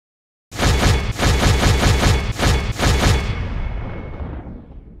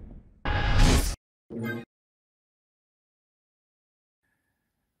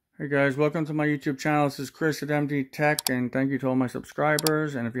Hey guys, welcome to my YouTube channel. This is Chris at MD Tech, and thank you to all my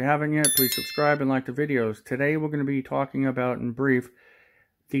subscribers. And if you haven't yet, please subscribe and like the videos. Today we're going to be talking about, in brief,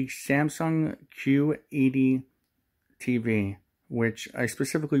 the Samsung Q80 TV, which I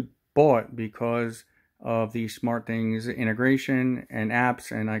specifically bought because of the SmartThings integration and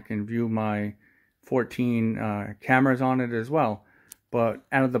apps, and I can view my 14 cameras on it as well. But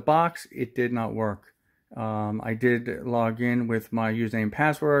out of the box, it did not work. I did log in with my username and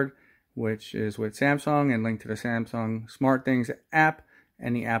password, which is with Samsung, and linked to the Samsung Smartthings app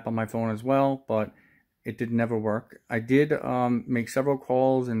and the app on my phone as well, but it did never work. I did make several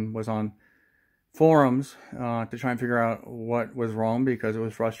calls and was on forums to try and figure out what was wrong, because it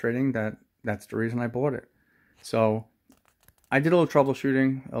was frustrating. That's the reason I bought it. So I did a little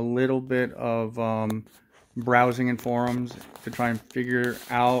troubleshooting, a little bit of browsing in forums to try and figure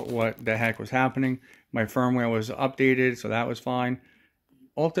out what the heck was happening. My firmware was updated, so that was fine.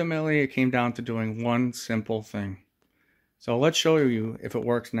 Ultimately, it came down to doing one simple thing. So let's show you if it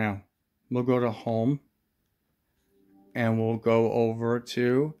works now. We'll go to Home, and we'll go over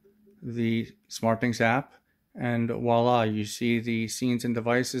to the SmartThings app, and voila, you see the Scenes and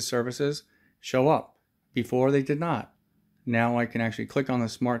Devices services show up. Before, they did not. Now I can actually click on the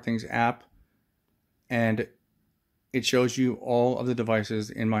SmartThings app, and it shows you all of the devices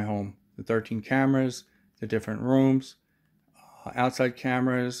in my home. The 13 cameras, the different rooms, outside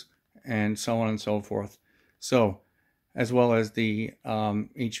cameras, and so on and so forth. So, as well as the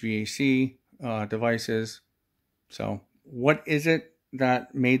HVAC devices. So, what is it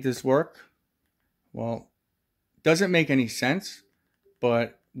that made this work? Well, doesn't make any sense,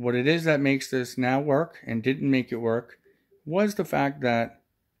 but what it is that makes this now work and didn't make it work was the fact that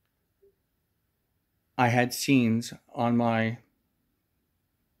I had scenes on my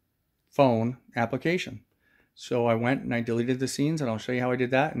phone application. So I went and I deleted the scenes, and I'll show you how I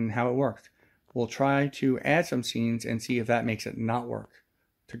did that and how it worked. We'll try to add some scenes and see if that makes it not work.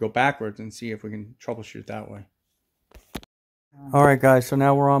 To go backwards and see if we can troubleshoot that way. Alright guys, so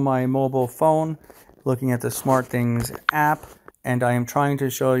now we're on my mobile phone looking at the SmartThings app, and I am trying to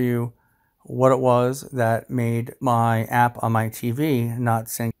show you what it was that made my app on my TV not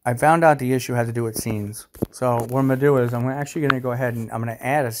sync. I found out the issue had to do with scenes. So what I'm going to do is I'm actually going to go ahead and I'm going to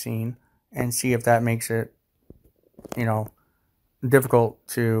add a scene and see if that makes it, difficult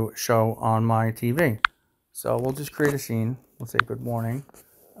to show on my TV. So we'll just create a scene. We'll say good morning.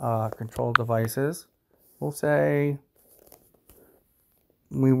 Control devices. We'll say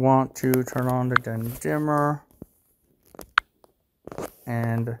we want to turn on the dimmer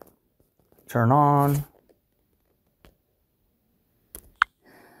and turn on,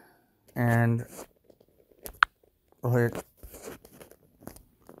 and we'll hit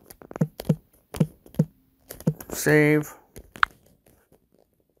save.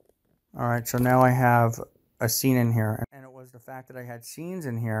 Alright, so now I have a scene in here, and it was the fact that I had scenes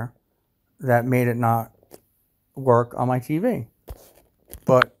in here that made it not work on my TV.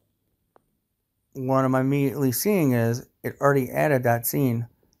 But what I'm immediately seeing is it already added that scene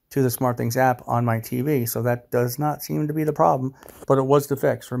to the SmartThings app on my TV, so that does not seem to be the problem, but it was the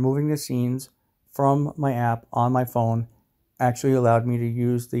fix. Removing the scenes from my app on my phone actually allowed me to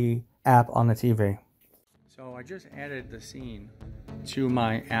use the app on the TV. So I just added the scene to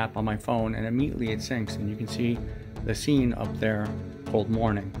my app on my phone, and immediately it syncs, and you can see the scene up there called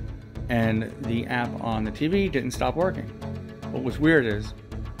Morning, and the app on the TV didn't stop working. What was weird is,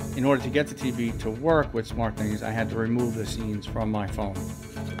 in order to get the TV to work with SmartThings, I had to remove the scenes from my phone.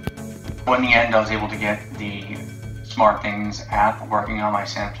 In the end, I was able to get the SmartThings app working on my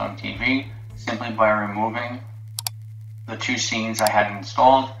Samsung TV simply by removing the two scenes I had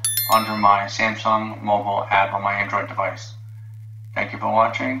installed under my Samsung mobile app on my Android device. Thank you for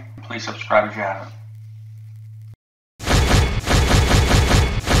watching. Please subscribe if you haven't.